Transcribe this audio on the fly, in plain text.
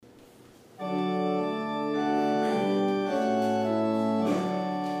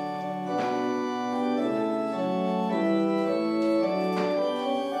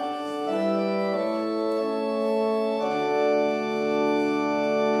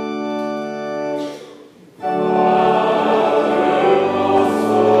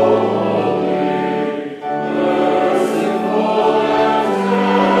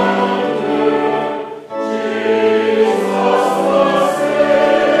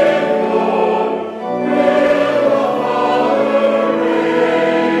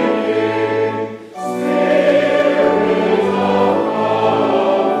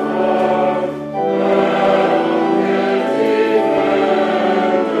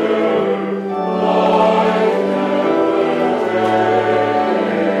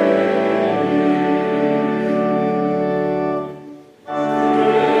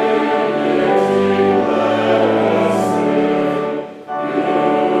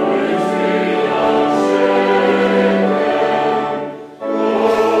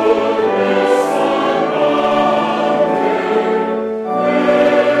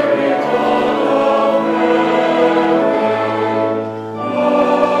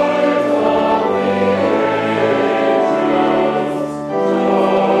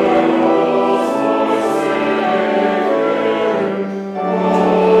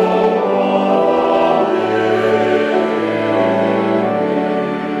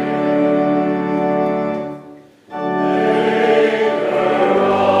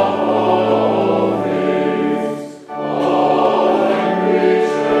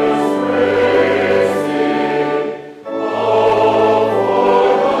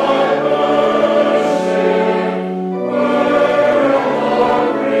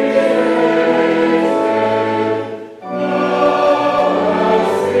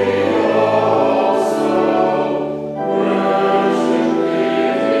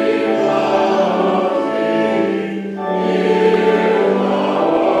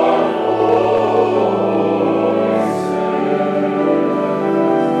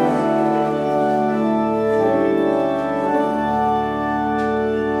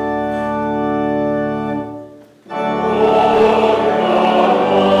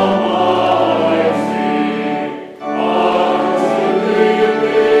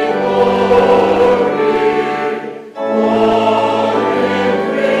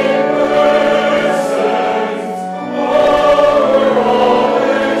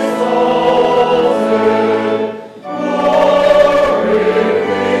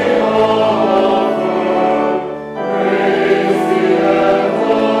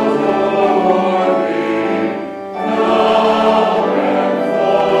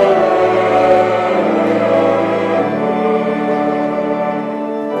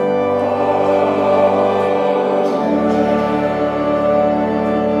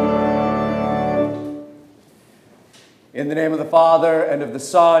In the name of the Father, and of the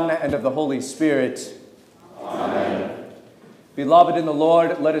Son, and of the Holy Spirit. Amen. Beloved in the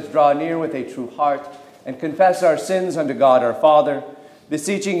Lord, let us draw near with a true heart and confess our sins unto God our Father,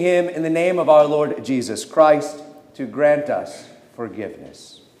 beseeching him in the name of our Lord Jesus Christ to grant us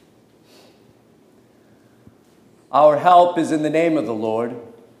forgiveness. Our help is in the name of the Lord,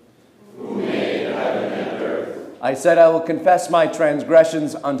 who made heaven and earth. I said, I will confess my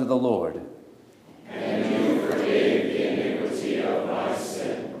transgressions unto the Lord. And you forgave the iniquity of my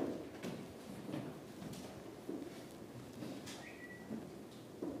sin.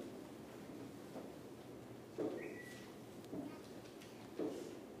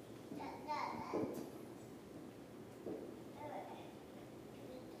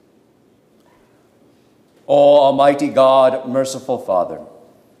 O Almighty God, merciful Father,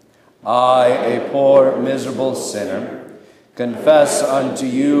 I, a poor, miserable sinner, confess unto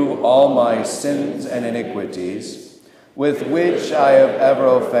you all my sins and iniquities, with which I have ever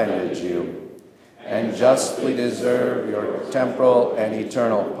offended you, and justly deserve your temporal and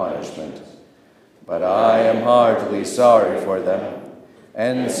eternal punishment. But I am heartily sorry for them,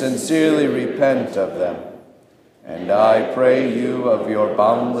 and sincerely repent of them. And I pray you of your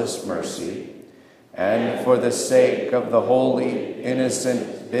boundless mercy, and for the sake of the holy,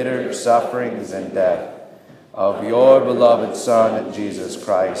 innocent, bitter sufferings and death of your beloved Son, Jesus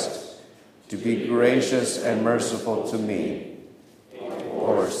Christ, to be gracious and merciful to me, a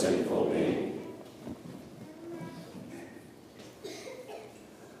poor sinful being.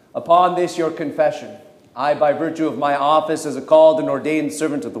 Upon this your confession, I, by virtue of my office as a called and ordained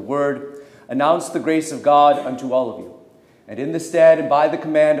servant of the Word, announce the grace of God unto all of you. And in the stead and by the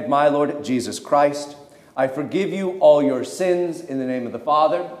command of my Lord Jesus Christ, I forgive you all your sins in the name of the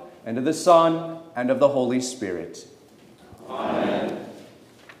Father, and of the Son, and of the Holy Spirit. Amen.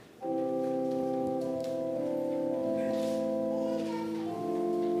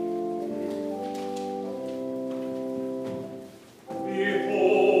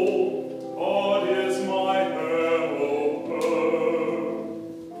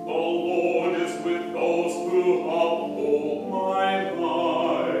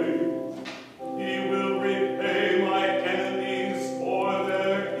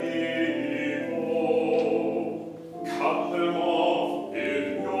 Cut them all.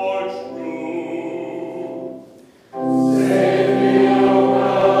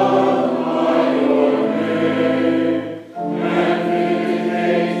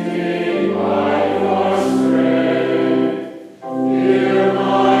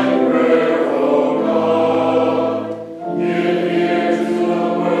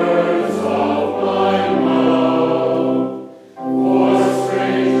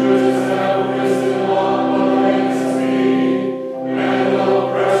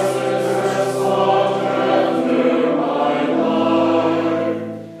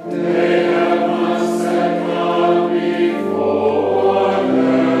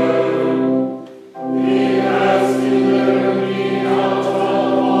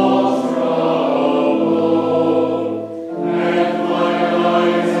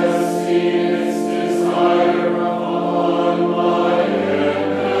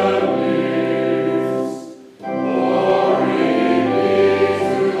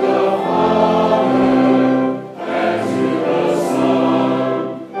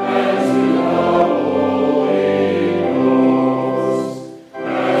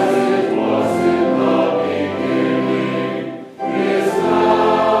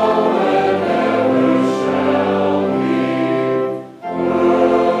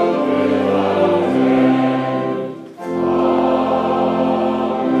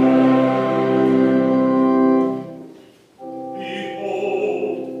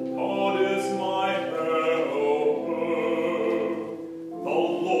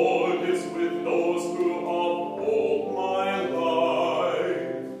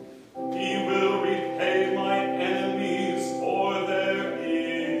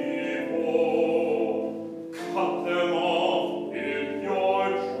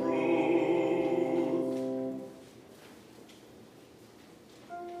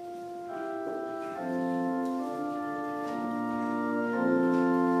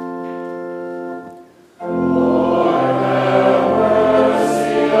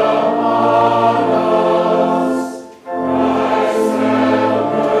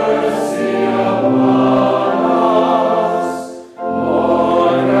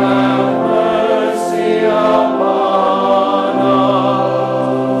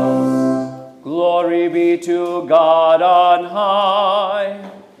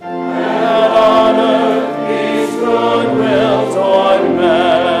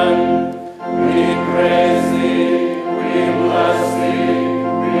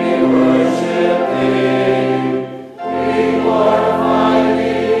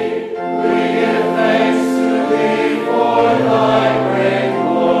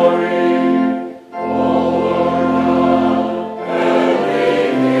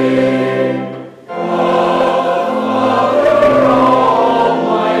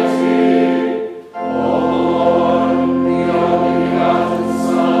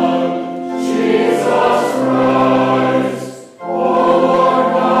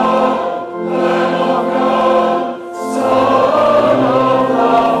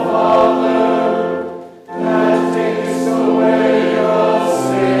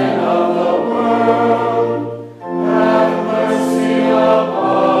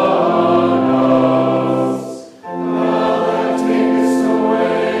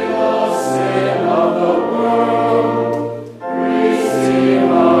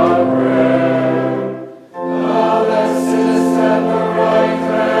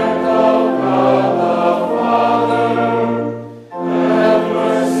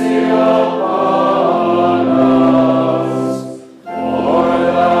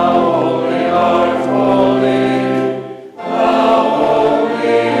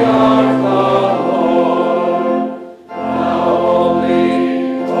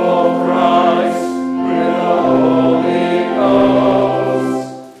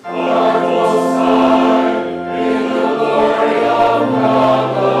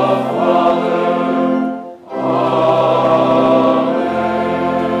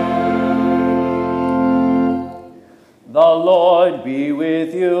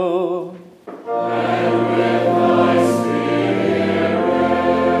 you. And with thy spirit.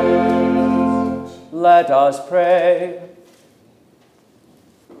 Let us pray.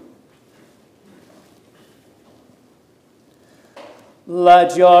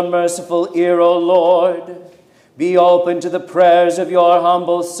 Let your merciful ear, O Lord, be open to the prayers of your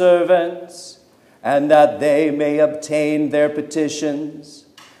humble servants, and that they may obtain their petitions.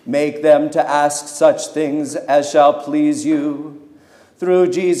 Make them to ask such things as shall please you.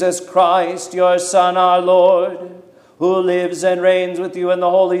 Through Jesus Christ, your Son, our Lord, who lives and reigns with you in the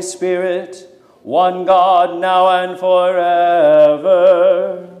Holy Spirit, one God, now and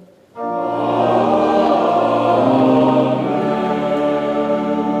forever.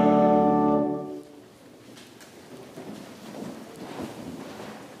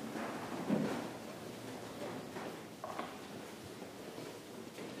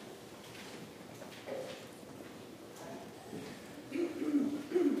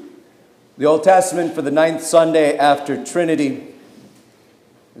 The Old Testament for the 9th Sunday after Trinity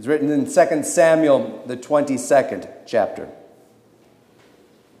is written in 2 Samuel, the 22nd chapter.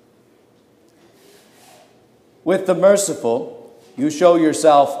 With the merciful, you show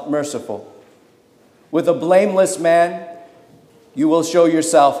yourself merciful. With a blameless man, you will show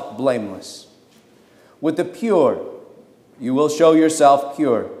yourself blameless. With the pure, you will show yourself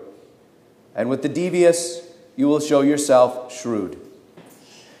pure. And with the devious, you will show yourself shrewd.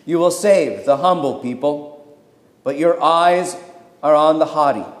 You will save the humble people, but your eyes are on the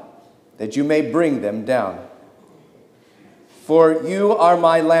haughty, that you may bring them down. For you are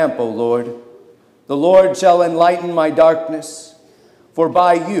my lamp, O Lord. The Lord shall enlighten my darkness. For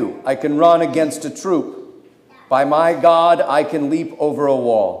by you I can run against a troop. By my God I can leap over a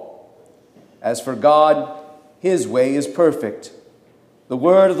wall. As for God, his way is perfect. The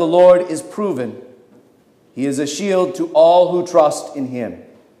word of the Lord is proven. He is a shield to all who trust in him.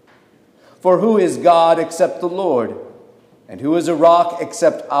 For who is God except the Lord? And who is a rock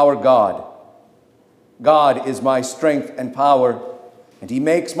except our God? God is my strength and power, and he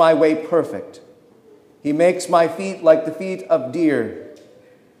makes my way perfect. He makes my feet like the feet of deer,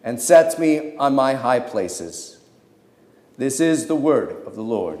 and sets me on my high places. This is the word of the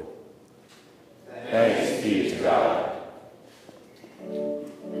Lord. Thanks be to God.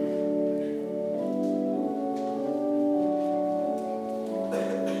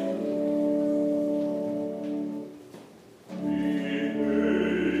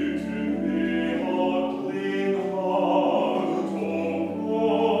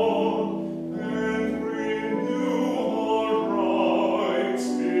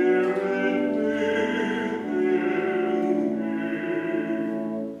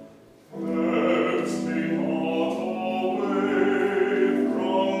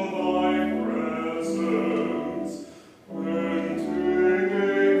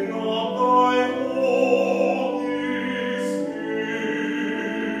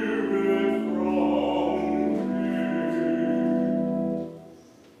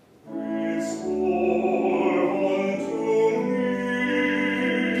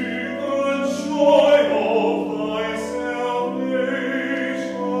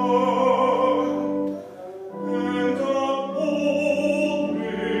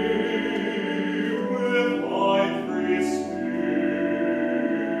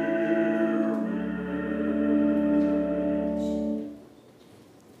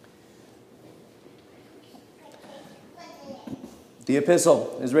 The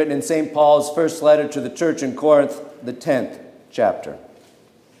epistle is written in St. Paul's first letter to the church in Corinth, the 10th chapter.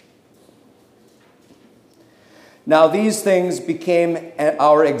 Now these things became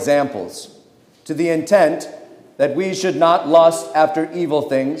our examples, to the intent that we should not lust after evil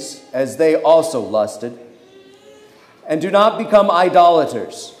things, as they also lusted. And do not become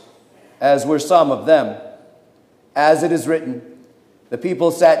idolaters, as were some of them. As it is written, the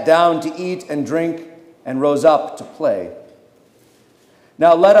people sat down to eat and drink and rose up to play.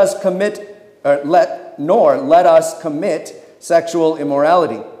 Now let us commit sexual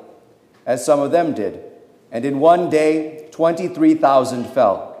immorality, as some of them did, and in one day 23,000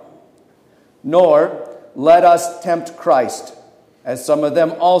 fell. Nor let us tempt Christ, as some of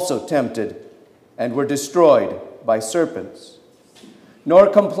them also tempted, and were destroyed by serpents. Nor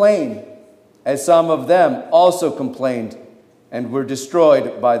complain, as some of them also complained, and were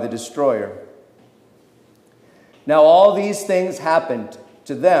destroyed by the destroyer. Now all these things happened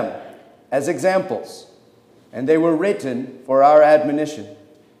to them as examples, and they were written for our admonition,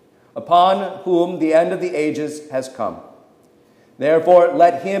 upon whom the end of the ages has come. Therefore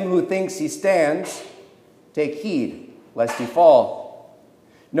let him who thinks he stands take heed lest he fall.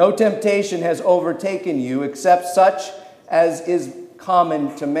 No temptation has overtaken you except such as is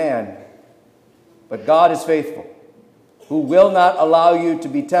common to man. But God is faithful, who will not allow you to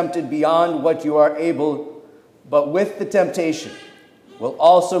be tempted beyond what you are able, but with the temptation will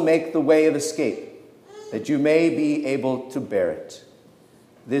also make the way of escape, that you may be able to bear it.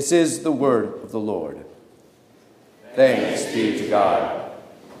 This is the word of the Lord. Thanks be to God.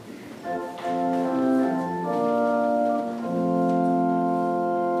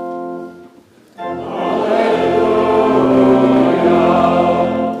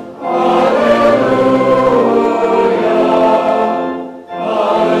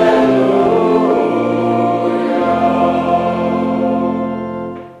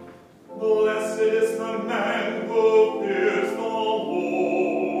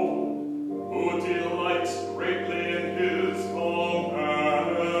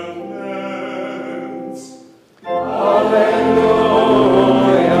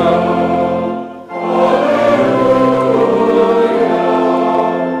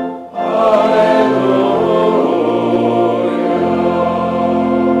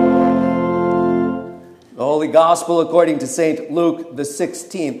 Gospel according to St. Luke, the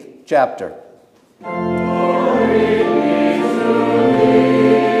 16th chapter.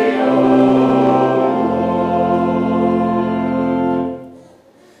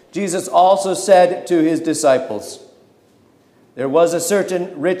 Jesus also said to his disciples, "There was a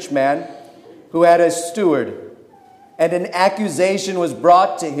certain rich man who had a steward, and an accusation was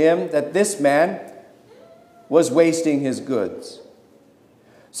brought to him that this man was wasting his goods.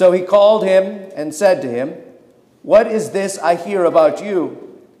 So he called him and said to him, 'What is this I hear about you?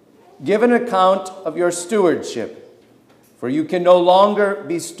 Give an account of your stewardship, for you can no longer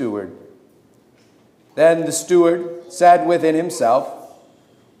be steward.' Then the steward said within himself,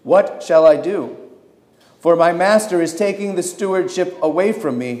 'What shall I do? For my master is taking the stewardship away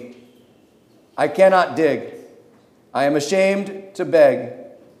from me. I cannot dig. I am ashamed to beg.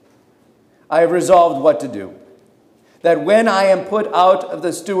 I have resolved what to do, that when I am put out of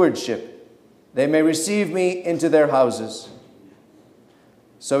the stewardship, they may receive me into their houses.'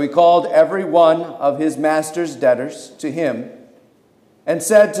 So he called every one of his master's debtors to him and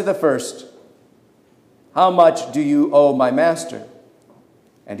said to the first, 'How much do you owe my master?'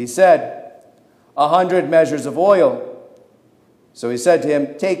 And he said, 100 measures of oil. So he said to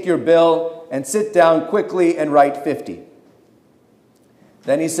him, 'Take your bill and sit down quickly and write 50.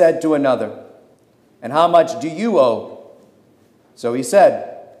 Then he said to another, 'And how much do you owe?' So he said,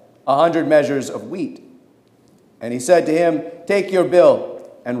 100 measures of wheat. And he said to him, 'Take your bill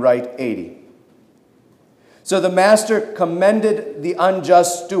and write 80. So the master commended the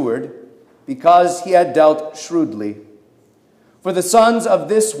unjust steward because he had dealt shrewdly. For the sons of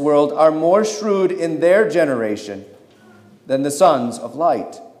this world are more shrewd in their generation than the sons of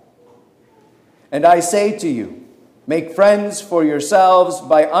light. And I say to you, make friends for yourselves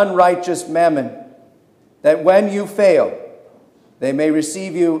by unrighteous mammon, that when you fail, they may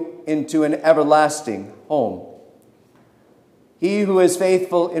receive you into an everlasting home. He who is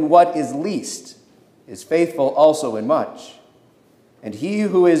faithful in what is least is faithful also in much. And he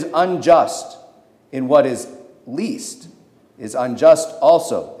who is unjust in what is least is unjust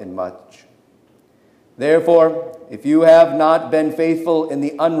also in much. Therefore, if you have not been faithful in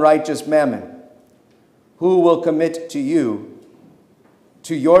the unrighteous mammon, who will commit to you,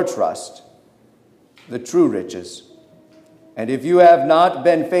 to your trust, the true riches? And if you have not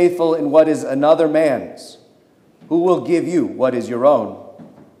been faithful in what is another man's, who will give you what is your own?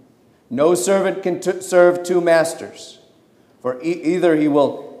 No servant can serve two masters, for either he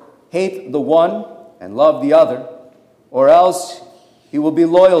will hate the one and love the other, or else he will be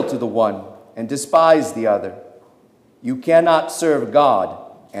loyal to the one and despise the other. You cannot serve God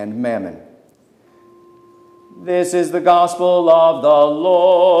and mammon." This is the gospel of the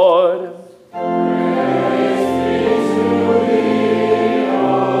Lord.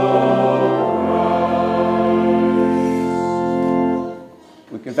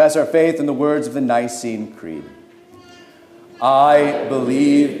 Confess our faith in the words of the Nicene Creed. I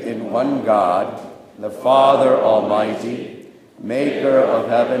believe in one God, the Father Almighty, maker of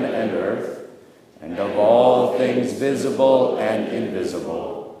heaven and earth, and of all things visible and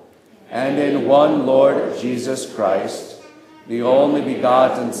invisible, and in one Lord Jesus Christ, the only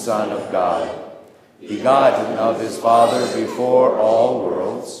begotten Son of God, begotten of his Father before all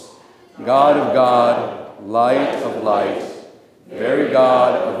worlds, God of God, light of light, very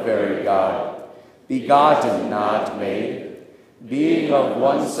God of very God, begotten, not made, being of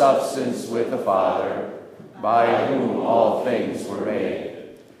one substance with the Father, by whom all things were made,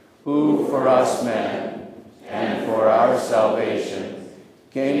 who for us men and for our salvation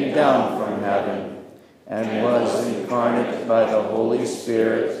came down from heaven and was incarnate by the Holy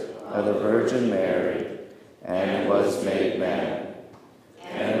Spirit of the Virgin Mary, and was made man,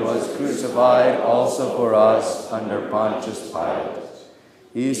 and was crucified also for us under Pontius Pilate.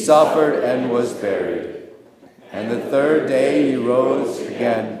 He suffered and was buried, and the third day he rose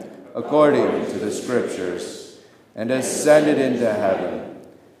again, according to the Scriptures, and ascended into heaven,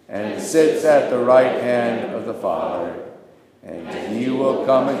 and sits at the right hand of the Father. And he will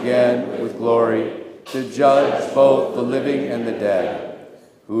come again with glory to judge both the living and the dead,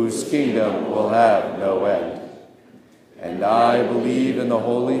 whose kingdom will have no end. And I believe in the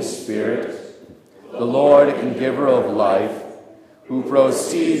Holy Spirit, the Lord and giver of life, who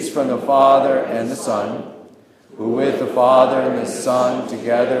proceeds from the Father and the Son, who with the Father and the Son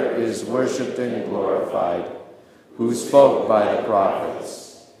together is worshipped and glorified, who spoke by the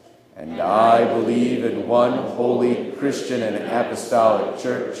prophets. And I believe in one holy Christian and apostolic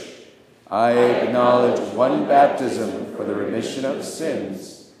church. I acknowledge one baptism for the remission of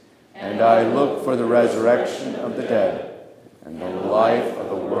sins, and I look for the resurrection of the dead and the life of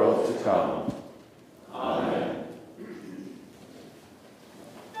the world to come. Amen.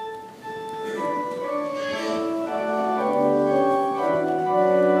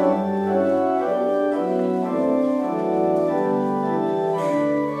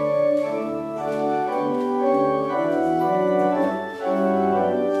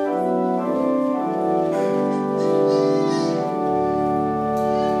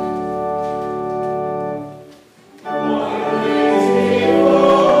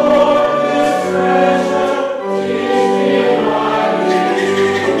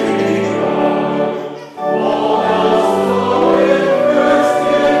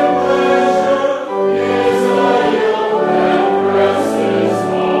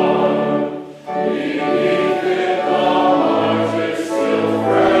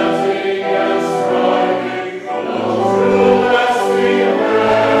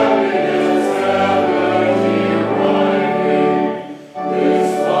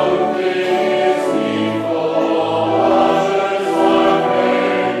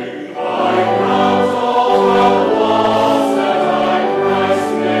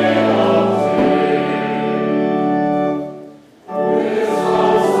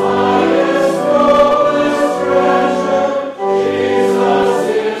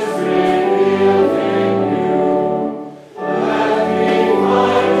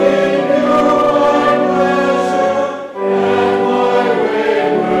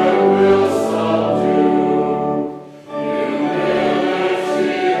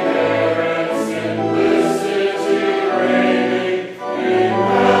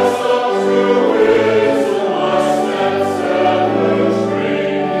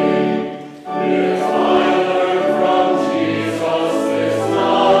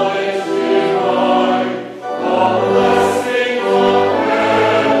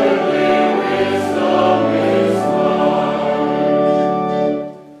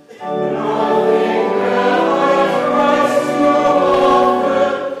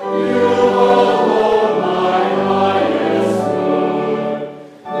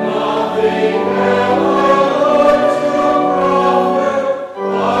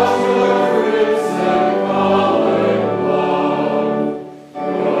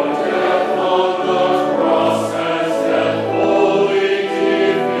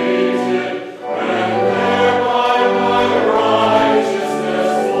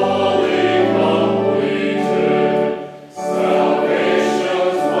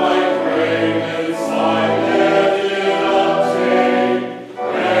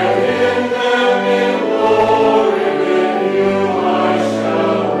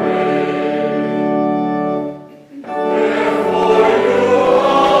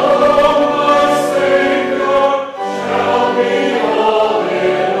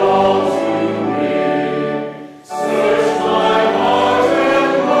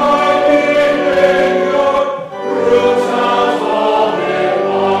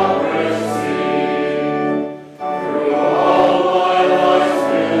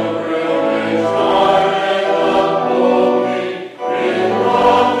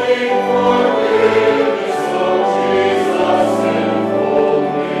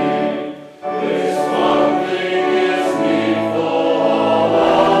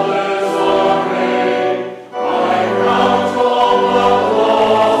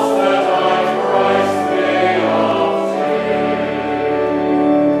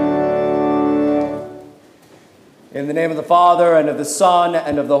 In the name of the Father, and of the Son,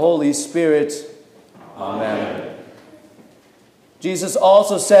 and of the Holy Spirit. Amen. Jesus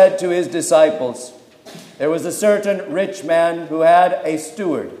also said to his disciples, "There was a certain rich man who had a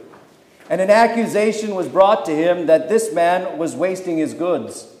steward, And an accusation was brought to him that this man was wasting his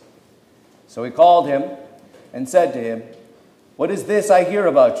goods. So he called him and said to him, "What is this I hear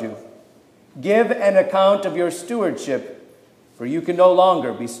about you? Give an account of your stewardship, for you can no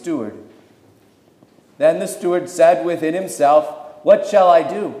longer be steward." Then the steward said within himself, "What shall I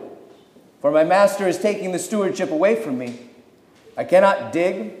do? For my master is taking the stewardship away from me. I cannot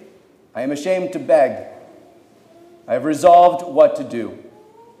dig. I am ashamed to beg. I have resolved what to do,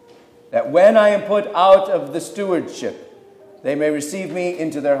 that when I am put out of the stewardship, they may receive me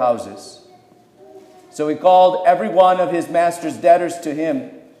into their houses." So he called every one of his master's debtors to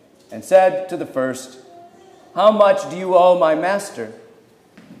him and said to the first, "How much do you owe my master?"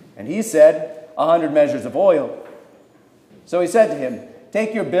 And he said, 100 measures of oil. So he said to him,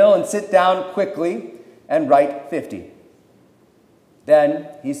 "Take your bill and sit down quickly and write 50. Then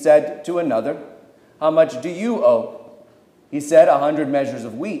he said to another, "How much do you owe?" He said, 100 measures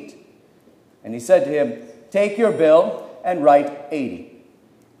of wheat. And he said to him, "Take your bill and write 80.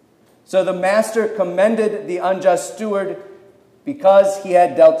 So the master commended the unjust steward because he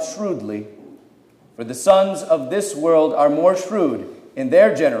had dealt shrewdly. For the sons of this world are more shrewd in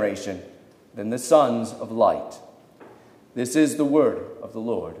their generation than the sons of light." This is the word of the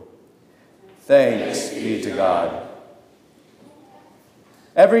Lord. Thanks be to God.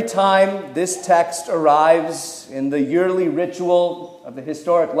 Every time this text arrives in the yearly ritual of the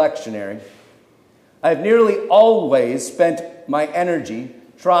historic lectionary, I've nearly always spent my energy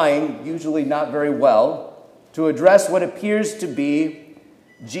trying, usually not very well, to address what appears to be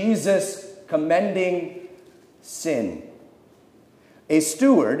Jesus commending sin. A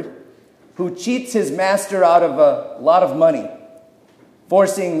steward who cheats his master out of a lot of money,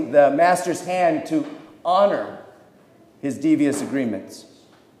 forcing the master's hand to honor his devious agreements,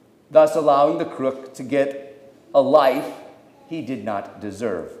 thus allowing the crook to get a life he did not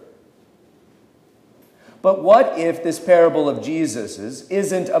deserve. But what if this parable of Jesus's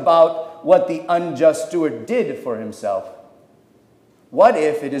isn't about what the unjust steward did for himself? What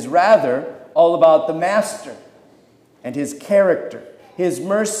if it is rather all about the master and his character, his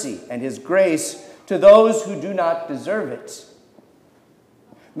mercy and his grace to those who do not deserve it?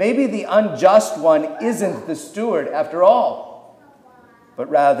 Maybe the unjust one isn't the steward after all, but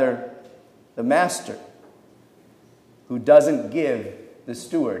rather the master who doesn't give the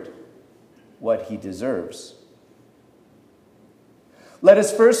steward what he deserves. Let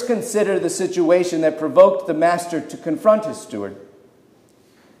us first consider the situation that provoked the master to confront his steward.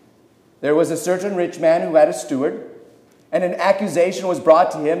 There was a certain rich man who had a steward, and an accusation was brought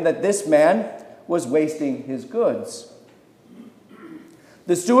to him that this man was wasting his goods.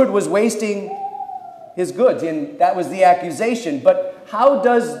 The steward was wasting his goods, and that was the accusation. But how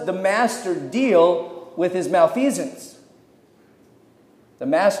does the master deal with his malfeasance? The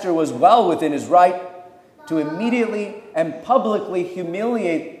master was well within his right to immediately and publicly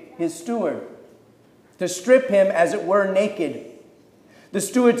humiliate his steward, to strip him, as it were, naked. The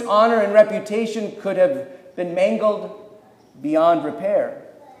steward's honor and reputation could have been mangled beyond repair.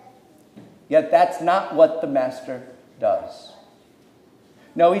 Yet that's not what the master does.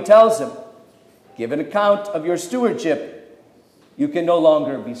 No, he tells him, "Give an account of your stewardship. You can no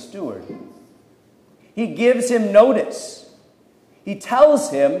longer be steward." He gives him notice. He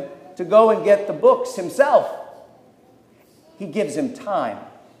tells him to go and get the books himself. He gives him time.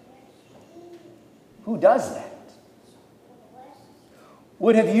 Who does that?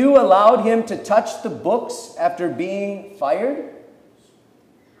 Would have you allowed him to touch the books after being fired?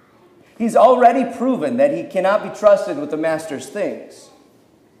 He's already proven that he cannot be trusted with the master's things.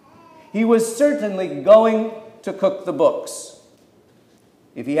 He was certainly going to cook the books,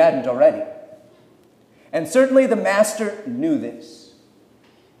 if he hadn't already. And certainly the master knew this.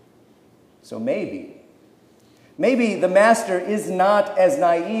 So maybe the master is not as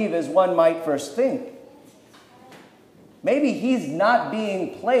naive as one might first think. Maybe he's not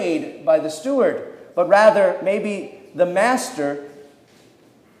being played by the steward, but rather maybe the master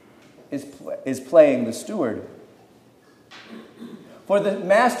is playing the steward. For the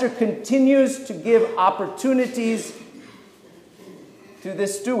master continues to give opportunities to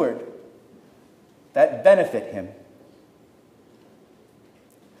this steward that benefit him.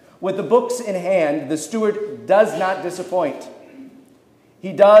 With the books in hand, the steward does not disappoint.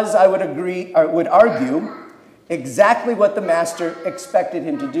 He does, I would argue, exactly what the master expected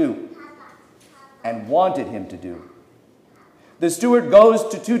him to do and wanted him to do. The steward goes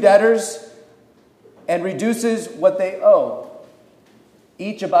to two debtors and reduces what they owe,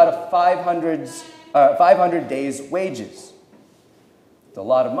 each about 500 days' wages. It's a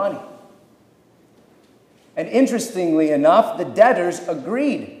lot of money. And interestingly enough, the debtors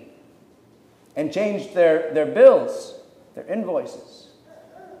agreed. and changed their bills, their invoices.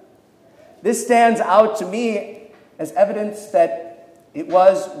 This stands out to me as evidence that it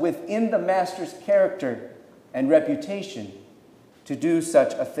was within the master's character and reputation to do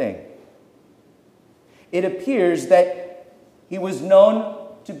such a thing. It appears that he was known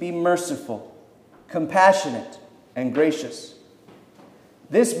to be merciful, compassionate, and gracious.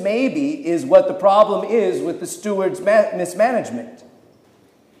 This maybe is what the problem is with the steward's mismanagement.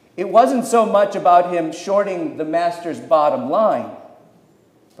 It wasn't so much about him shorting the master's bottom line,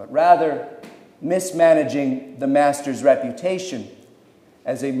 but rather mismanaging the master's reputation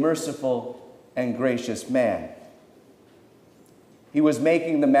as a merciful and gracious man. He was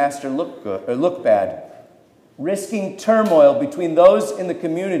making the master look bad, risking turmoil between those in the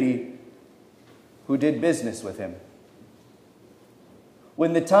community who did business with him.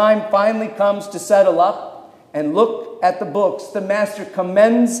 When the time finally comes to settle up and look at the books, the master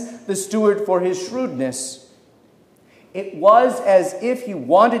commends the steward for his shrewdness. It was as if he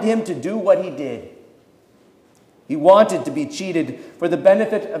wanted him to do what he did. He wanted to be cheated for the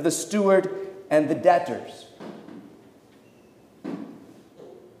benefit of the steward and the debtors.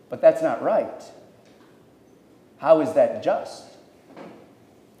 But that's not right. How is that just?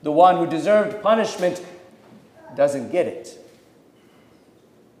 The one who deserved punishment doesn't get it.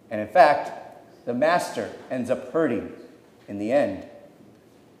 And in fact, the master ends up hurting in the end.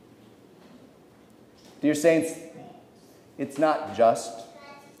 Dear saints, it's not just,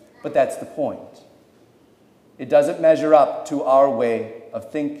 but that's the point. It doesn't measure up to our way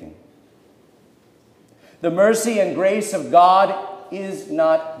of thinking. The mercy and grace of God is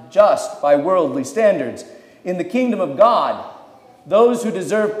not just by worldly standards. In the kingdom of God, those who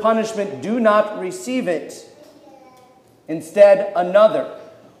deserve punishment do not receive it. Instead, another,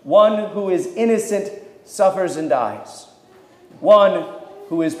 one who is innocent, suffers and dies. One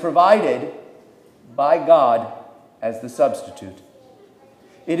who is provided by God as the substitute.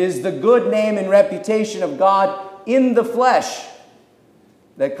 It is the good name and reputation of God in the flesh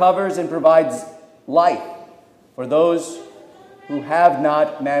that covers and provides life for those who have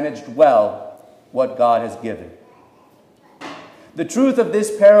not managed well what God has given. The truth of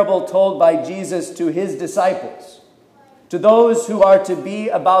this parable told by Jesus to his disciples, to those who are to be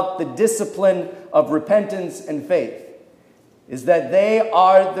about the discipline of repentance and faith, is that they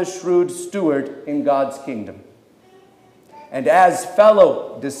are the shrewd steward in God's kingdom. And as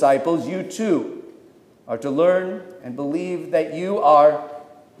fellow disciples, you too are to learn and believe that you are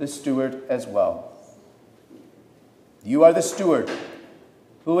the steward as well. You are the steward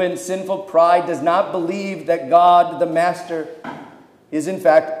who in sinful pride does not believe that God, the Master, is in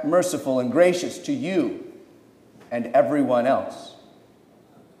fact merciful and gracious to you and everyone else.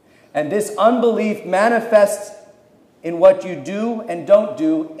 And this unbelief manifests in what you do and don't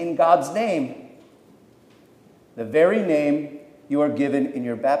do in God's name, the very name you are given in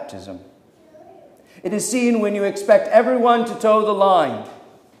your baptism. It is seen when you expect everyone to toe the line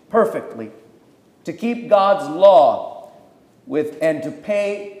perfectly, to keep God's law and to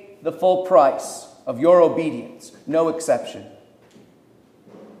pay the full price of your obedience, no exception.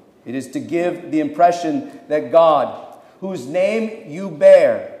 It is to give the impression that God, whose name you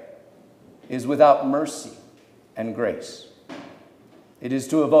bear, is without mercy and grace. It is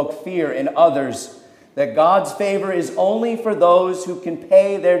to evoke fear in others that God's favor is only for those who can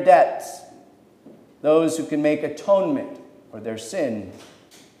pay their debts, those who can make atonement for their sin.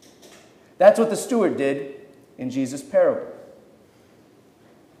 That's what the steward did in Jesus' parable.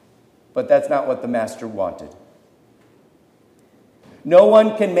 But that's not what the master wanted. No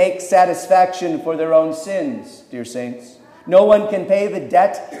one can make satisfaction for their own sins, dear saints. No one can pay the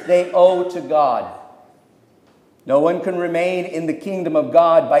debt they owe to God. No one can remain in the kingdom of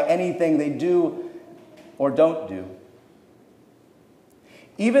God by anything they do or don't do.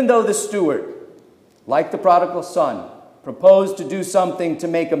 Even though the steward, like the prodigal son, proposed to do something to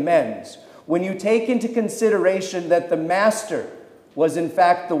make amends, when you take into consideration that the master was in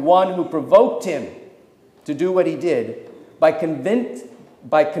fact the one who provoked him to do what he did, by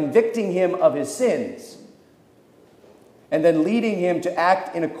convicting him of his sins, and then leading him to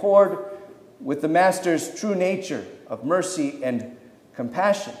act in accord with the master's true nature of mercy and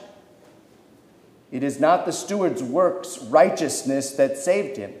compassion. It is not the steward's works righteousness that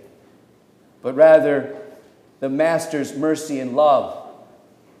saved him, but rather the master's mercy and love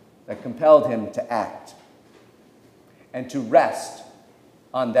that compelled him to act and to rest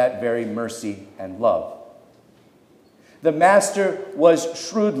on that very mercy and love. The master was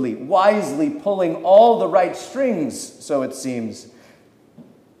shrewdly, wisely pulling all the right strings, so it seems,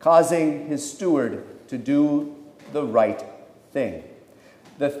 causing his steward to do the right thing.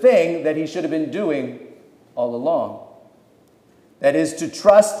 the thing that he should have been doing all along. That is, to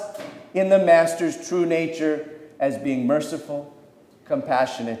trust in the Master's true nature as being merciful,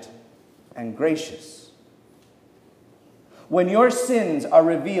 compassionate, and gracious. When your sins are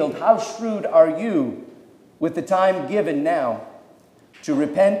revealed, how shrewd are you with the time given now to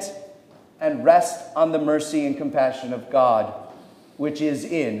repent and rest on the mercy and compassion of God, which is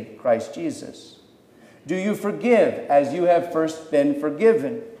in Christ Jesus? Do you forgive as you have first been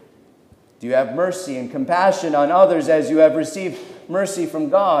forgiven? Do you have mercy and compassion on others as you have received mercy from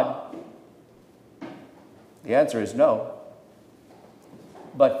God? The answer is no.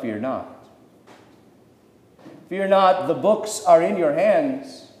 But fear not. Fear not, the books are in your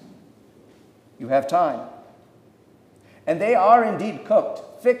hands. You have time. And they are indeed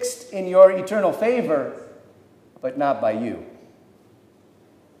cooked, fixed in your eternal favor, but not by you.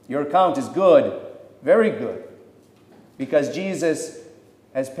 Your account is good, very good, because Jesus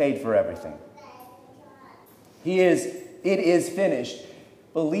has paid for everything. It is finished.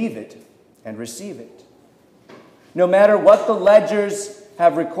 Believe it and receive it. No matter what the ledgers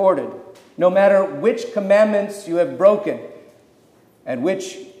have recorded, no matter which commandments you have broken and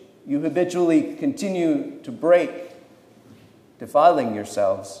which you habitually continue to break, defiling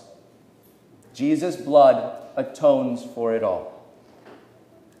yourselves, Jesus' blood atones for it all.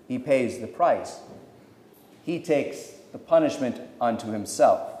 He pays the price. He takes the punishment unto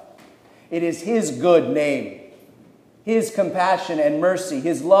himself. It is his good name, his compassion and mercy,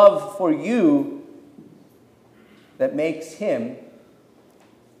 his love for you that makes him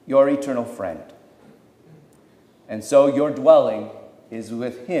your eternal friend. And so your dwelling is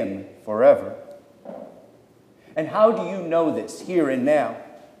with him forever. And how do you know this here and now?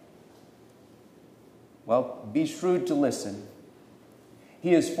 Well, be shrewd to listen.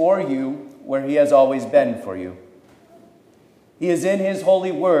 He is for you where he has always been for you. He is in his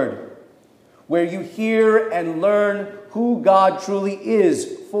holy word, where you hear and learn who God truly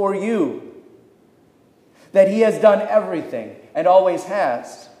is for you. That he has done everything and always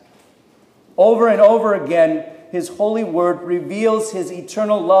has. Over and over again, his holy word reveals his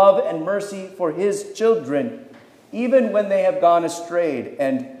eternal love and mercy for his children, even when they have gone astray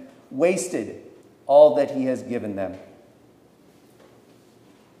and wasted all that he has given them.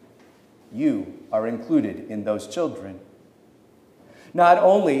 You are included in those children. Not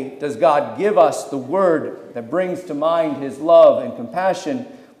only does God give us the word that brings to mind his love and compassion,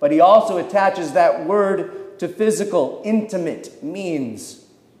 but he also attaches that word to physical, intimate means.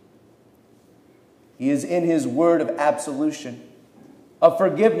 He is in his word of absolution, of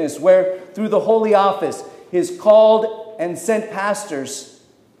forgiveness, where through the holy office, his called and sent pastors,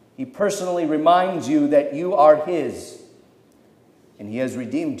 he personally reminds you that you are his, and he has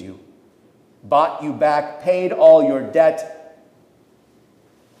redeemed you, bought you back, paid all your debt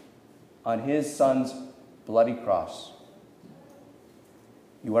on his son's bloody cross.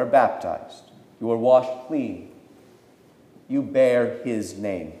 You are baptized. You are washed clean. You bear his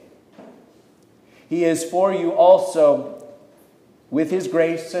name. He is for you also with his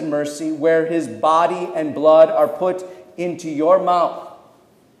grace and mercy, where his body and blood are put into your mouth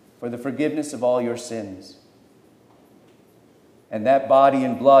for the forgiveness of all your sins. And that body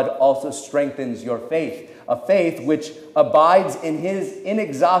and blood also strengthens your faith, a faith which abides in his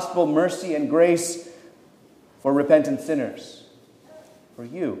inexhaustible mercy and grace for repentant sinners, for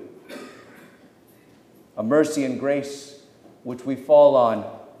you. A mercy and grace which we fall on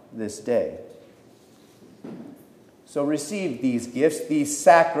this day. So receive these gifts, these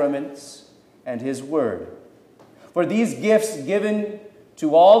sacraments, and his word. For these gifts given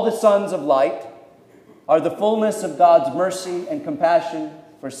to all the sons of light are the fullness of God's mercy and compassion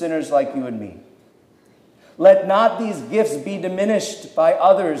for sinners like you and me. Let not these gifts be diminished by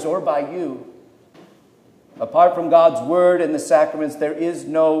others or by you. Apart from God's word and the sacraments, there is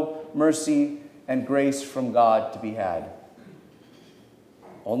no mercy and grace from God to be had.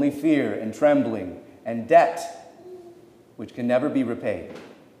 Only fear and trembling and debt, which can never be repaid.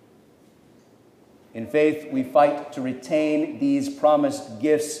 In faith, we fight to retain these promised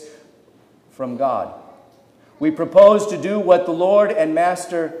gifts from God. We propose to do what the Lord and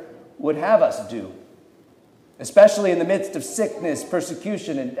Master would have us do, especially in the midst of sickness,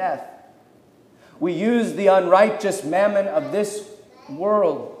 persecution, and death. We use the unrighteous mammon of this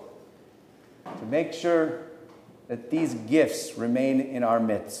world to make sure that these gifts remain in our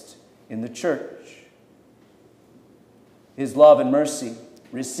midst, in the church. His love and mercy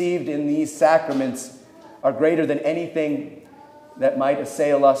received in these sacraments are greater than anything that might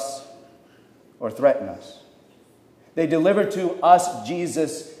assail us or threaten us. They deliver to us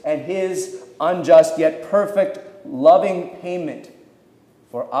Jesus and his unjust yet perfect loving payment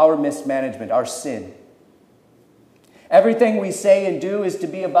for our mismanagement, our sin. Everything we say and do is to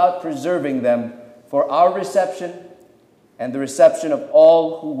be about preserving them for our reception and the reception of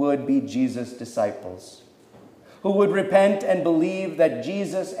all who would be Jesus' disciples, who would repent and believe that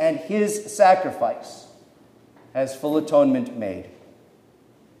Jesus and his sacrifice has full atonement made.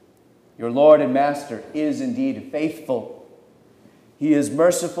 Your Lord and Master is indeed faithful. He is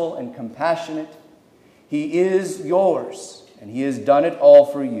merciful and compassionate. He is yours, and he has done it all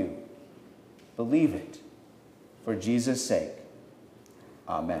for you. Believe it for Jesus' sake.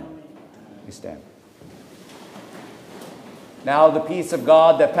 Amen. We stand. Now the peace of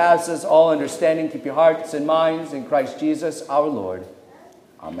God that passes all understanding, keep your hearts and minds in Christ Jesus our Lord.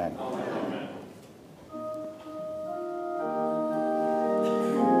 Amen. Amen.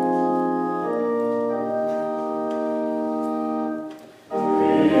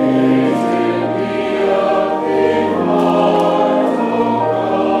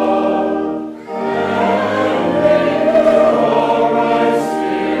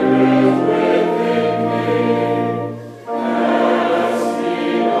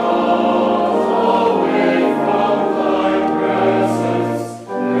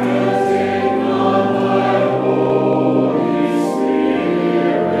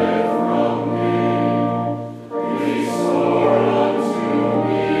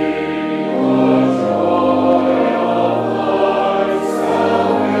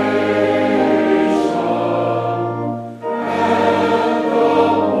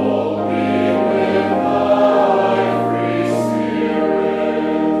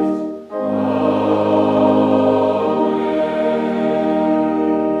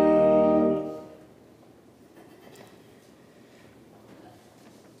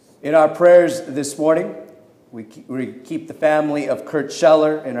 In our prayers this morning, we keep the family of Kurt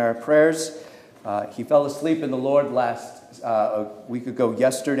Scheller in our prayers. He fell asleep in the Lord a week ago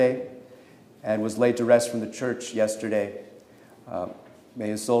yesterday and was laid to rest from the church yesterday. May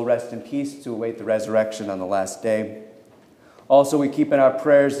his soul rest in peace to await the resurrection on the last day. Also, we keep in our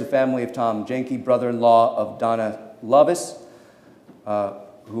prayers the family of Tom Jenke, brother-in-law of Donna Lovis,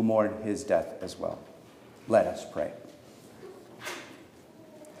 who mourned his death as well. Let us pray.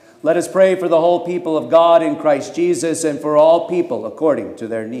 Let us pray for the whole people of God in Christ Jesus and for all people according to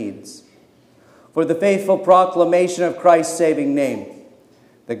their needs. For the faithful proclamation of Christ's saving name,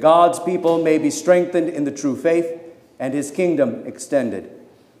 that God's people may be strengthened in the true faith and his kingdom extended.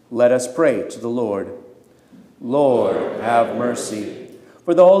 Let us pray to the Lord. Lord, have mercy.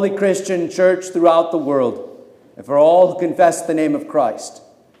 For the holy Christian church throughout the world, and for all who confess the name of Christ,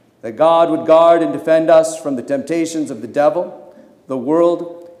 that God would guard and defend us from the temptations of the devil, the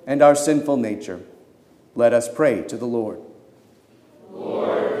world, and our sinful nature. Let us pray to the Lord.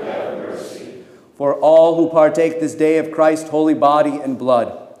 Lord, have mercy. For all who partake this day of Christ's holy body and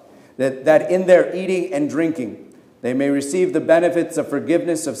blood, that in their eating and drinking they may receive the benefits of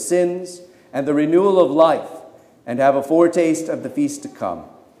forgiveness of sins and the renewal of life, and have a foretaste of the feast to come.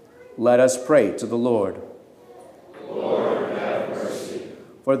 Let us pray to the Lord. Lord, have mercy.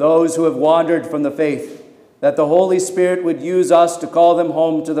 For those who have wandered from the faith, that the Holy Spirit would use us to call them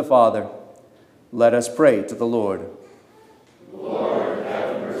home to the Father. Let us pray to the Lord. Lord,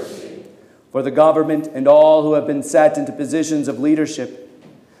 have mercy. For the government and all who have been set into positions of leadership,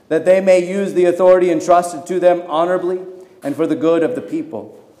 that they may use the authority entrusted to them honorably and for the good of the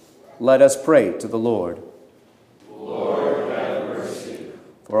people. Let us pray to the Lord. Lord, have mercy.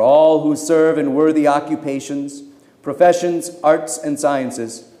 For all who serve in worthy occupations, professions, arts, and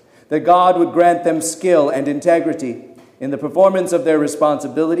sciences, that God would grant them skill and integrity in the performance of their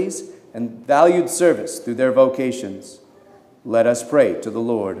responsibilities and valued service through their vocations. Let us pray to the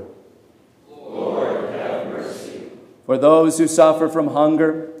Lord. Lord, have mercy. For those who suffer from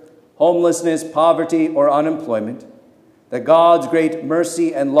hunger, homelessness, poverty, or unemployment, that God's great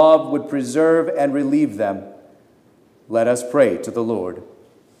mercy and love would preserve and relieve them. Let us pray to the Lord.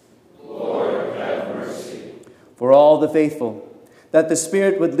 Lord, have mercy. For all the faithful, that the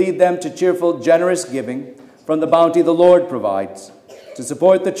Spirit would lead them to cheerful, generous giving from the bounty the Lord provides, to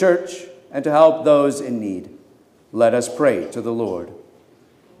support the church and to help those in need. Let us pray to the Lord.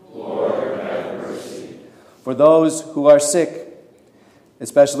 Lord, have mercy. For those who are sick,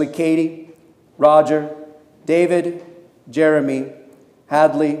 especially Katie, Roger, David, Jeremy,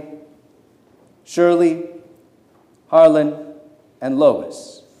 Hadley, Shirley, Harlan, and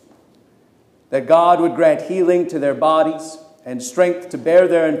Lois, that God would grant healing to their bodies and strength to bear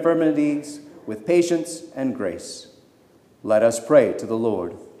their infirmities with patience and grace. Let us pray to the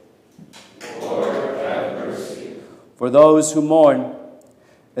Lord. Lord, have mercy. For those who mourn,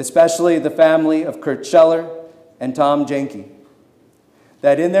 especially the family of Kurt Scheller and Tom Jenke,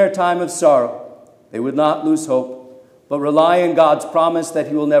 that in their time of sorrow they would not lose hope, but rely on God's promise that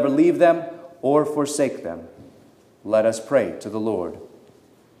he will never leave them or forsake them. Let us pray to the Lord.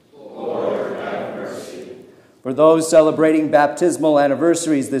 Lord, have mercy. For those celebrating baptismal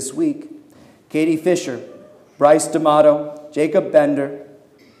anniversaries this week, Katie Fisher, Bryce D'Amato, Jacob Bender,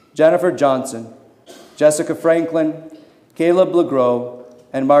 Jennifer Johnson, Jessica Franklin, Caleb LeGros,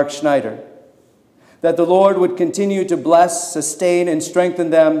 and Mark Schneider, that the Lord would continue to bless, sustain, and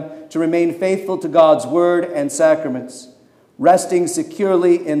strengthen them to remain faithful to God's word and sacraments, resting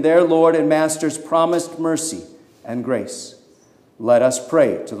securely in their Lord and Master's promised mercy and grace. Let us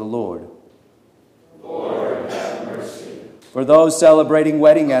pray to the Lord. Lord, have mercy. For those celebrating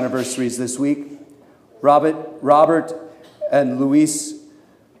wedding anniversaries this week, Robert and Lois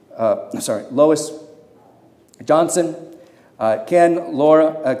Johnson, Ken and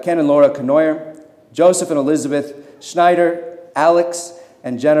Laura Canoyer, Joseph and Elizabeth Schneider, Alex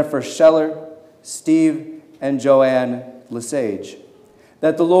and Jennifer Scheller, Steve and Joanne Lesage.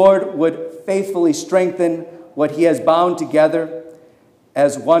 That the Lord would faithfully strengthen what he has bound together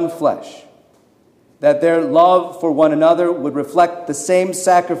as one flesh. That their love for one another would reflect the same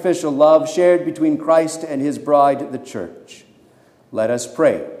sacrificial love shared between Christ and his bride, the church. Let us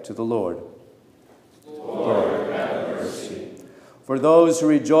pray to the Lord. Lord, have mercy. For those who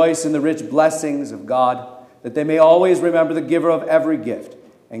rejoice in the rich blessings of God, that they may always remember the giver of every gift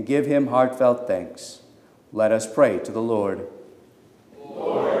and give him heartfelt thanks. Let us pray to the Lord.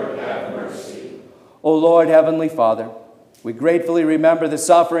 Lord, have mercy. O Lord, Heavenly Father, we gratefully remember the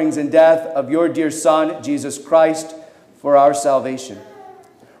sufferings and death of your dear Son, Jesus Christ, for our salvation.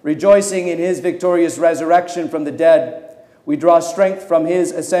 Rejoicing in his victorious resurrection from the dead, we draw strength from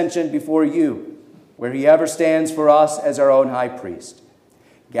his ascension before you, where he ever stands for us as our own high priest.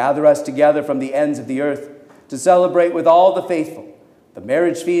 Gather us together from the ends of the earth to celebrate with all the faithful the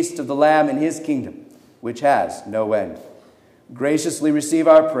marriage feast of the Lamb in his kingdom, which has no end. Graciously receive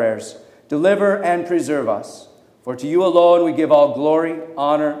our prayers, deliver and preserve us. For to you alone we give all glory,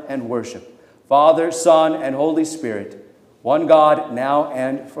 honor, and worship, Father, Son, and Holy Spirit, one God, now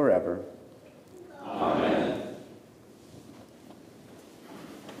and forever. Amen. Amen.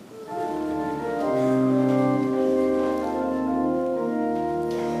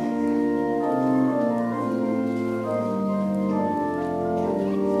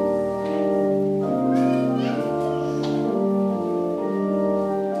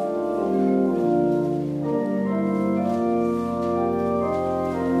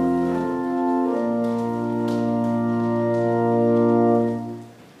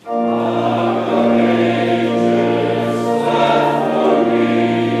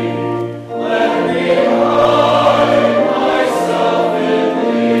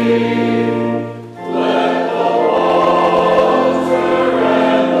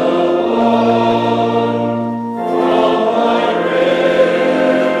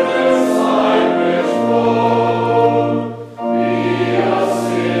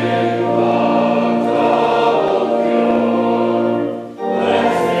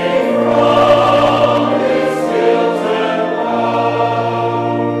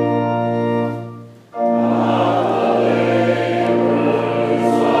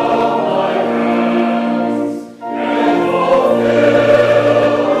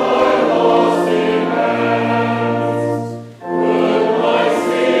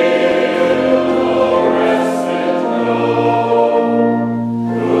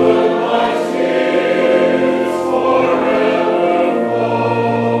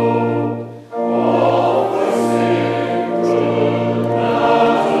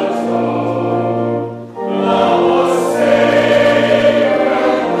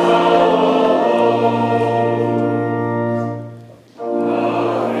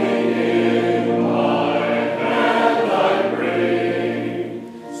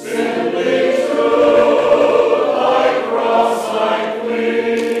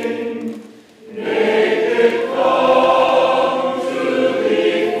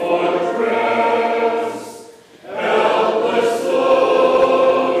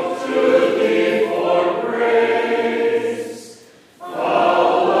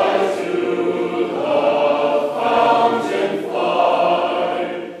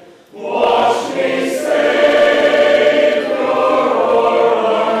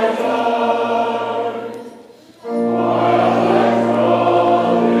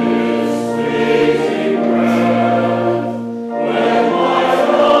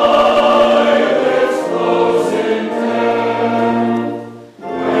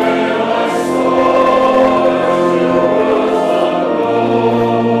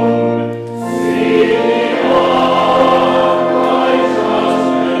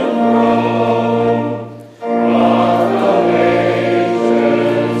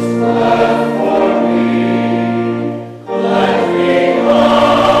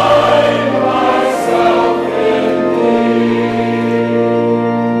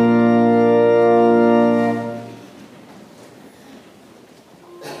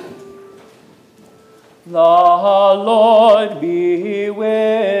 The Lord be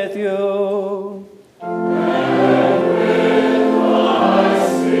with you. And with thy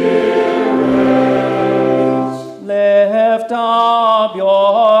spirit. Lift up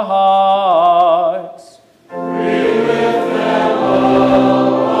your hearts. We lift them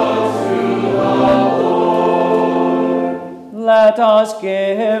up unto the Lord. Let us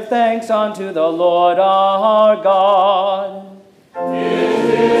give thanks unto the Lord our God. It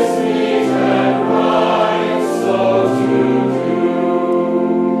is meet and right so to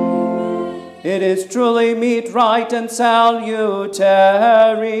do. It is truly meet, right, and salutary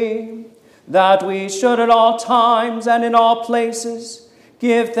that we should at all times and in all places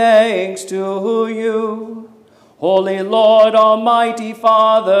give thanks to you, Holy Lord, Almighty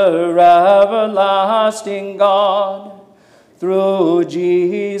Father, everlasting God, through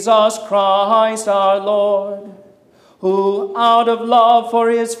Jesus Christ our Lord, who out of love for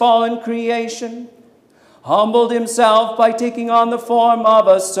his fallen creation humbled himself by taking on the form of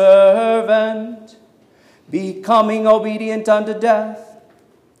a servant, becoming obedient unto death,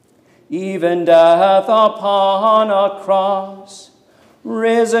 even death upon a cross.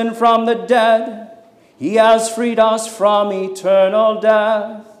 Risen from the dead, he has freed us from eternal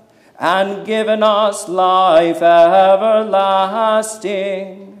death and given us life everlasting.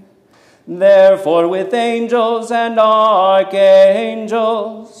 Therefore, with angels and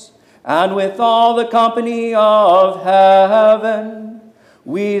archangels, and with all the company of heaven,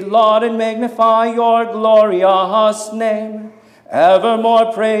 we laud and magnify your glorious name,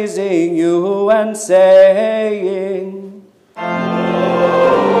 evermore praising you and saying,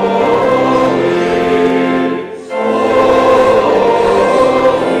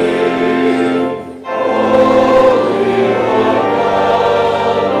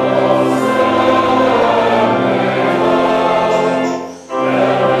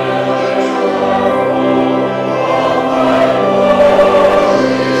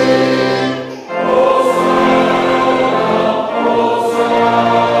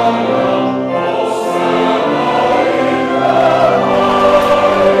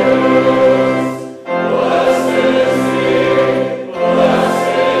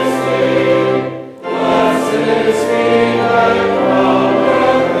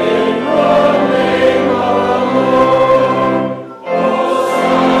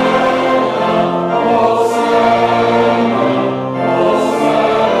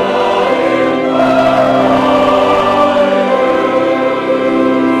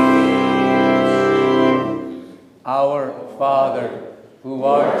 Our Father, who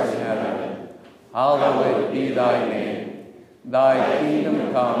art in heaven, hallowed be thy name. Thy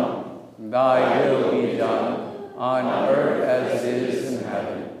kingdom come, thy will be done, on earth as it is in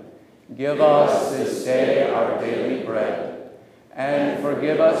heaven. Give us this day our daily bread, and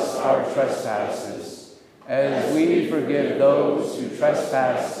forgive us our trespasses, as we forgive those who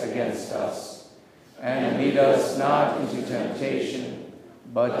trespass against us. And lead us not into temptation,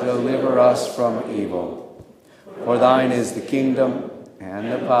 but deliver us from evil. For thine is the kingdom,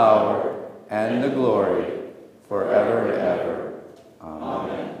 and the power, and the glory, forever and ever.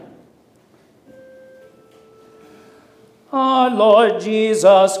 Amen. Our Lord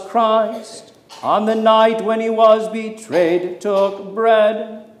Jesus Christ, on the night when he was betrayed, took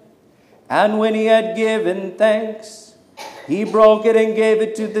bread, and when he had given thanks, he broke it and gave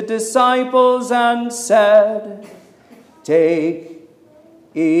it to the disciples and said, "Take,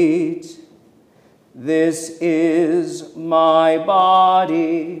 eat. This is my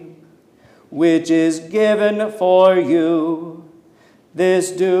body, which is given for you. This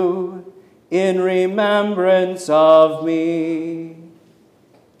do in remembrance of me."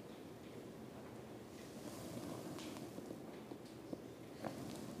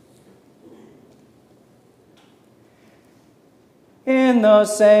 In the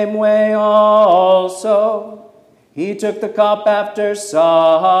same way also, he took the cup after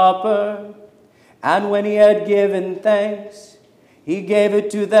supper, and when he had given thanks, he gave it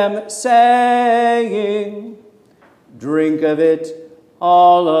to them, saying, "Drink of it,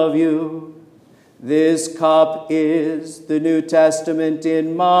 all of you. This cup is the New Testament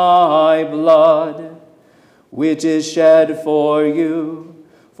in my blood, which is shed for you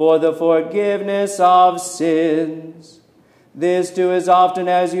for the forgiveness of sins. This do as often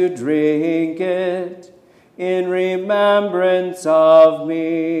as you drink it in remembrance of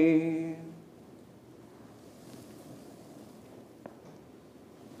me."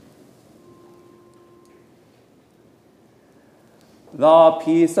 The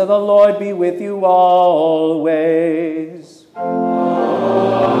peace of the Lord be with you always. Amen.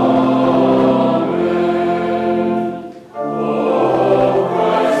 O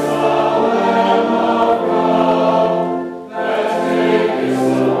Christ, the Lamb of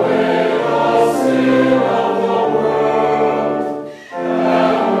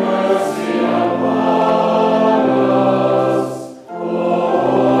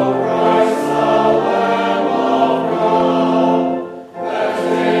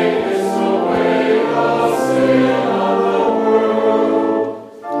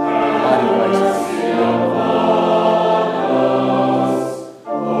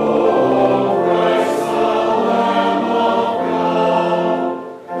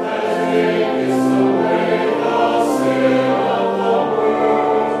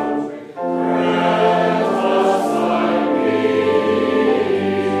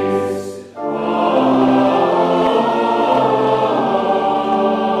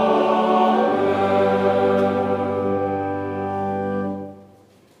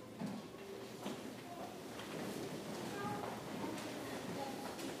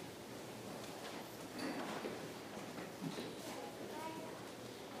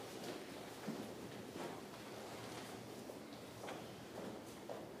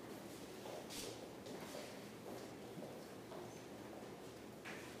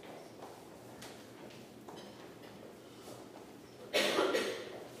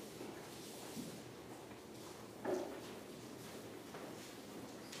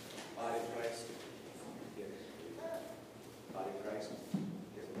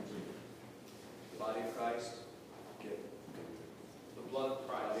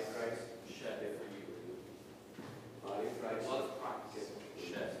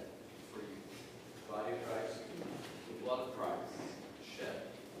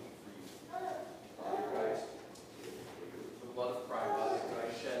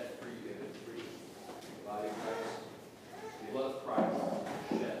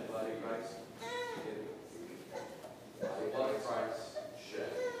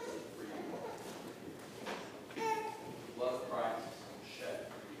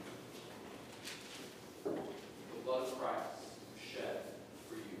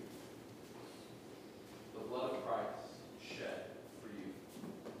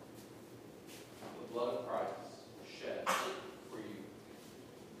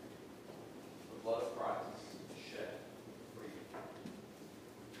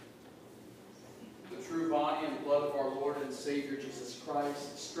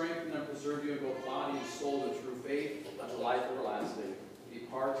Christ, strengthen and preserve you in both body and soul in true faith unto life everlasting.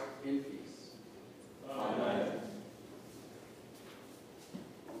 Depart in peace. Amen.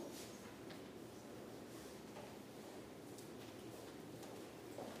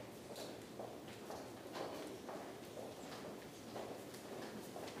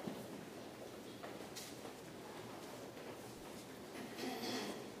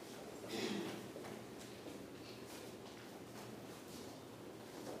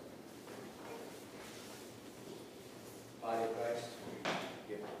 Body of Christ,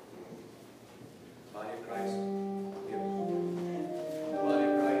 here. Body of Christ.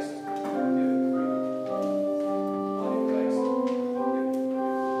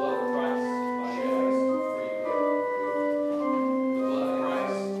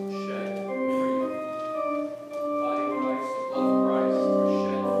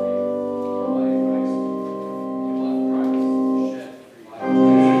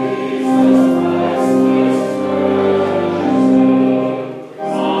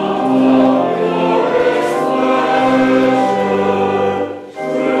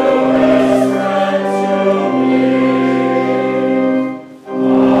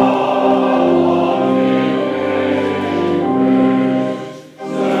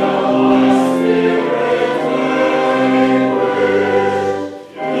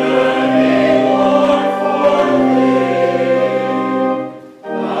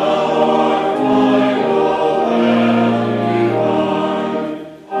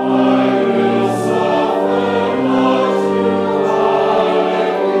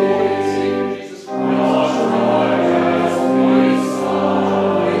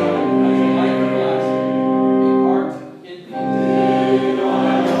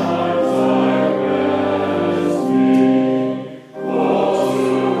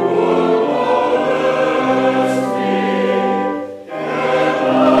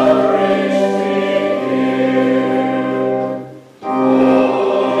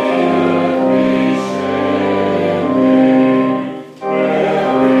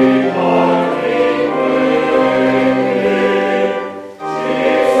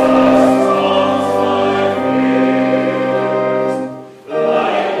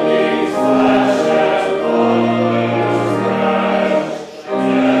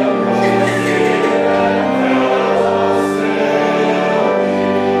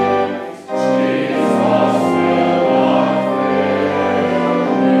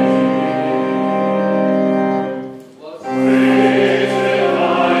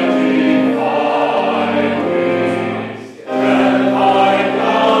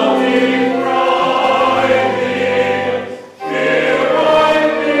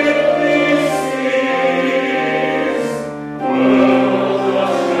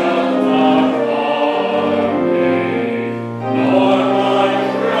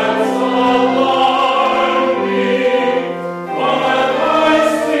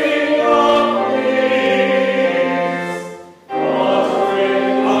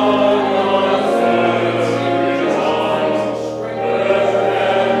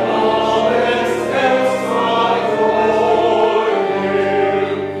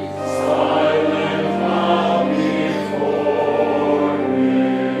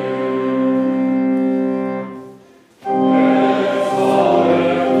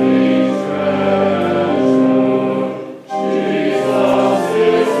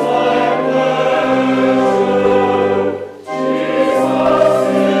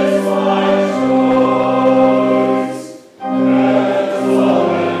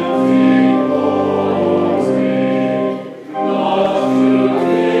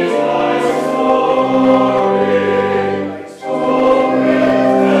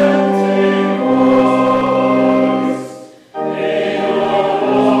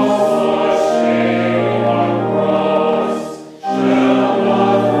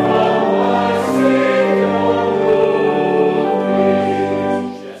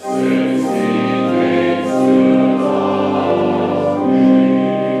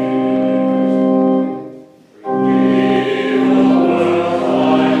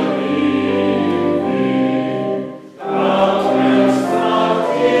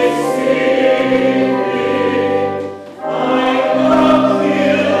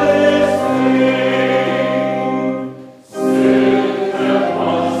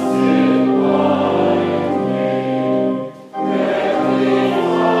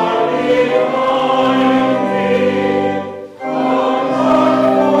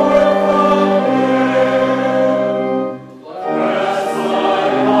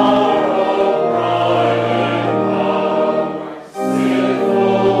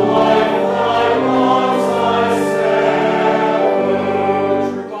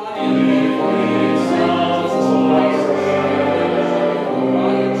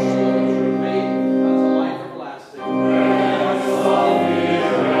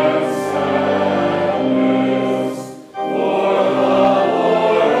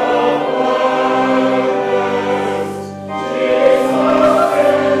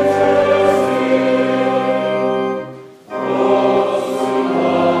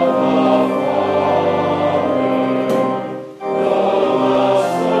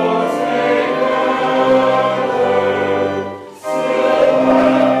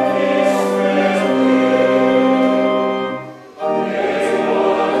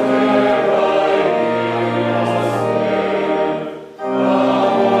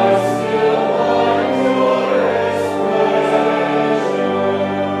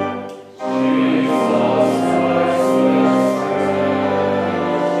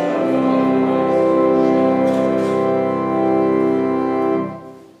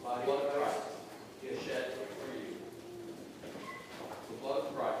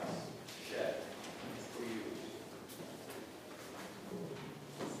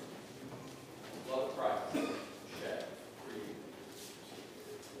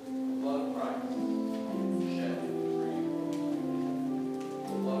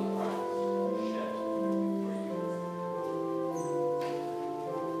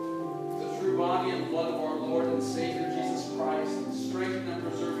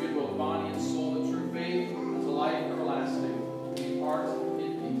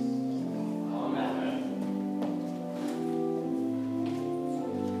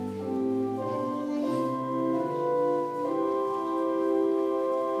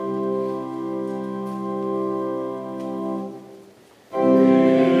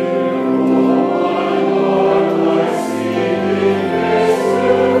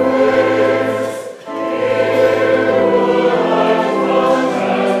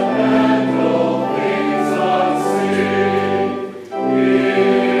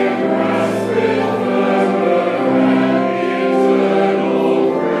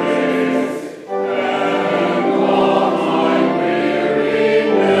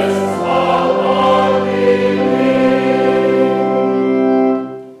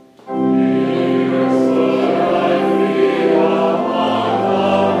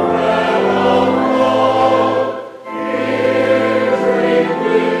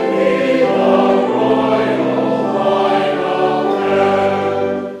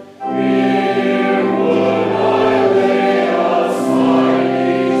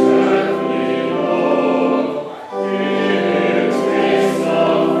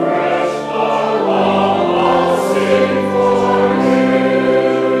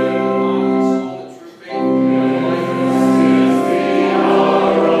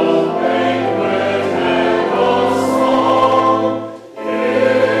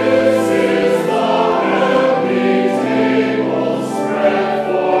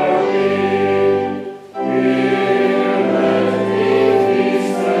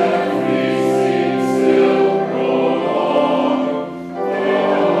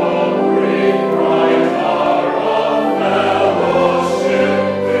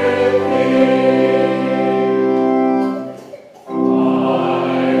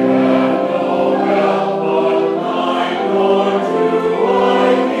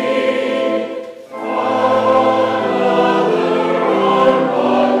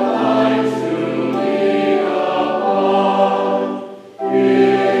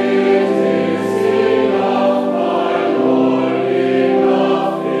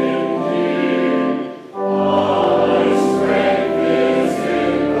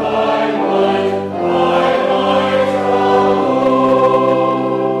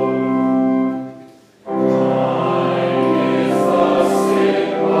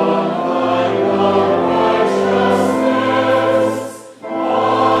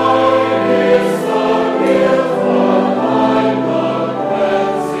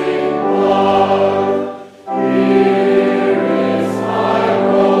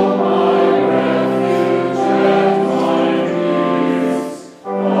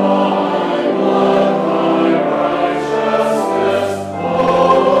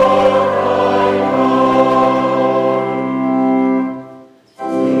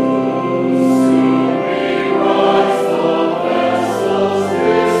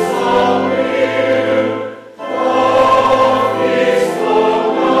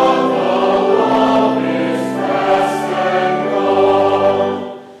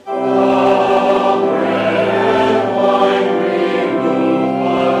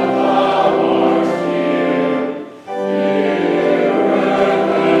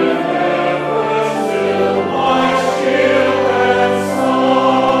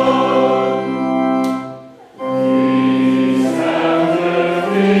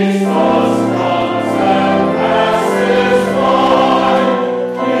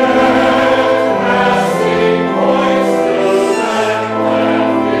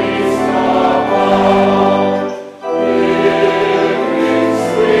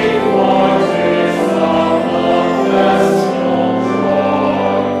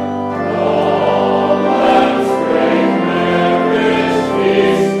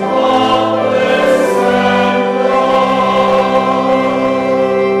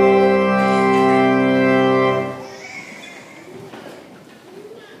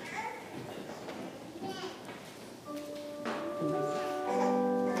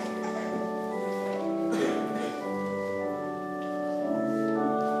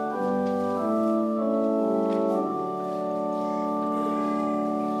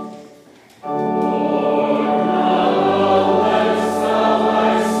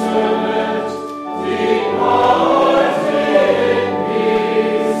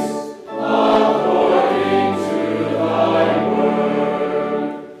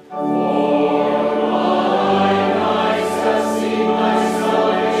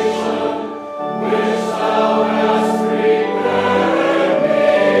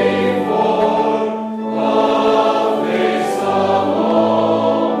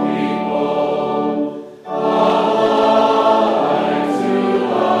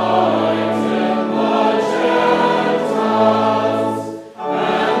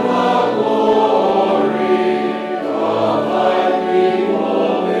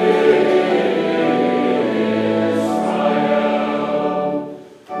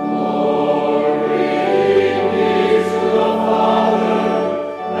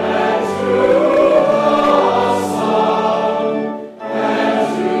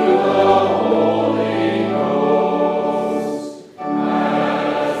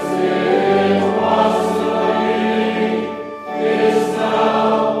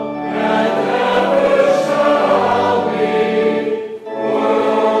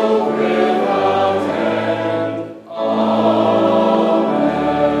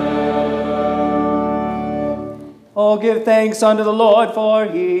 Oh, give thanks unto the Lord, for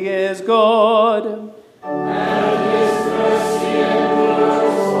he is good. And his mercy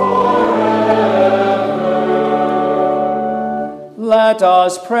endures forever. Let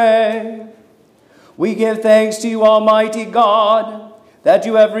us pray. We give thanks to you, Almighty God, that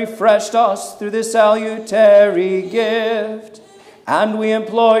you have refreshed us through this salutary gift. And we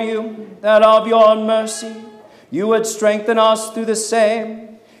implore you that of your mercy you would strengthen us through the same,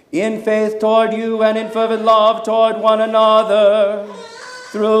 in faith toward you and in fervent love toward one another,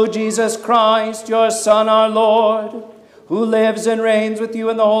 through Jesus Christ, your Son, our Lord, who lives and reigns with you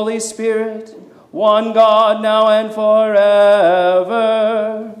in the Holy Spirit, one God, now and forever.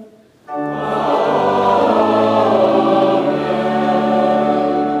 Amen.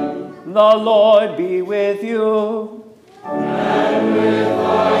 The Lord be with you. And with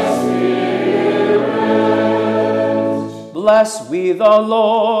thy spirit. Bless we the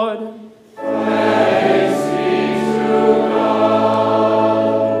Lord. Thanks be to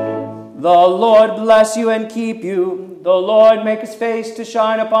God. The Lord bless you and keep you. The Lord make his face to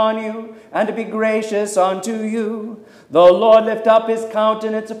shine upon you and to be gracious unto you. The Lord lift up his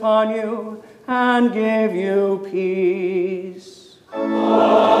countenance upon you and give you peace. Amen.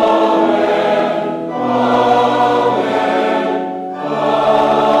 Amen.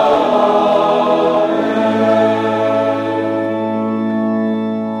 Amen.